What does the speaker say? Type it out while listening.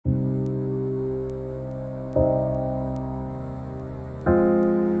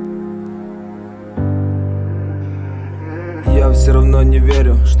Я все равно не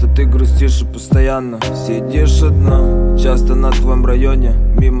верю, что ты грустишь и постоянно сидишь одна. Часто на твоем районе,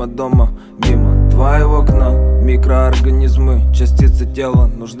 мимо дома, мимо твоего окна. Микроорганизмы, частицы тела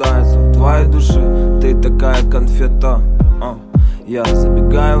нуждаются в твоей душе. Ты такая конфета, я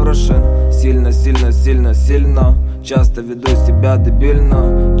забегаю в Рошен. Сильно, сильно, сильно, сильно. Часто веду себя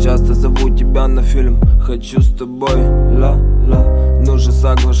дебильно. Часто зову тебя на фильм. Хочу с тобой, ла-ла. Ну же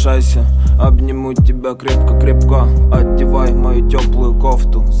соглашайся. Обниму тебя крепко-крепко. Одевай мою теплую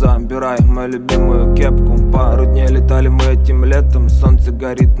кофту. Забирай мою любимую кепку. Пару дней летали мы этим летом. Солнце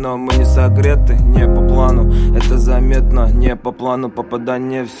горит, но мы не согреты. Не по плану, это заметно. Не по плану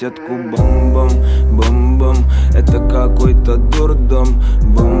попадание в сетку. Бум-бум, бум-бум. Это какой-то дурдом.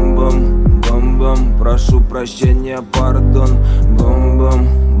 Бум-бум, бум-бум. Прошу прощения, пардон. Бум-бум,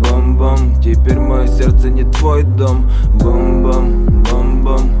 бум-бум. Теперь мое сердце не твой дом. Бум-бум,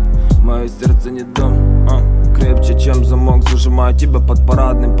 бум-бум. Мое сердце не дом, крепче, чем замок. Зажимаю тебя под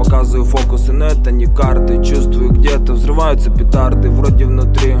парадным, показываю фокусы, но это не карты. Чувствую, где-то взрываются петарды. Вроде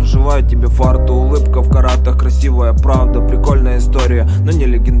внутри, желаю тебе фарту. Улыбка в каратах, красивая правда. Прикольная история, но не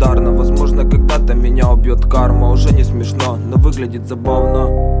легендарна. Возможно, когда-то меня убьет карма. Уже не смешно, но выглядит забавно,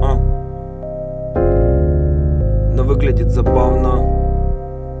 но выглядит забавно.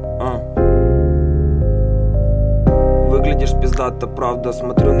 Выглядишь пиздато, правда.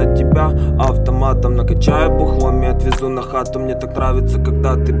 Смотрю на тебя автоматом. Накачаю бухлом и отвезу на хату. Мне так нравится,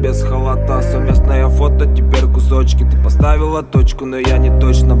 когда ты без халата. Совместное фото, теперь кусочки. Ты поставила точку, но я не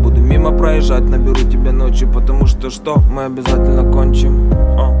точно буду мимо проезжать. Наберу тебя ночью, потому что мы обязательно кончим.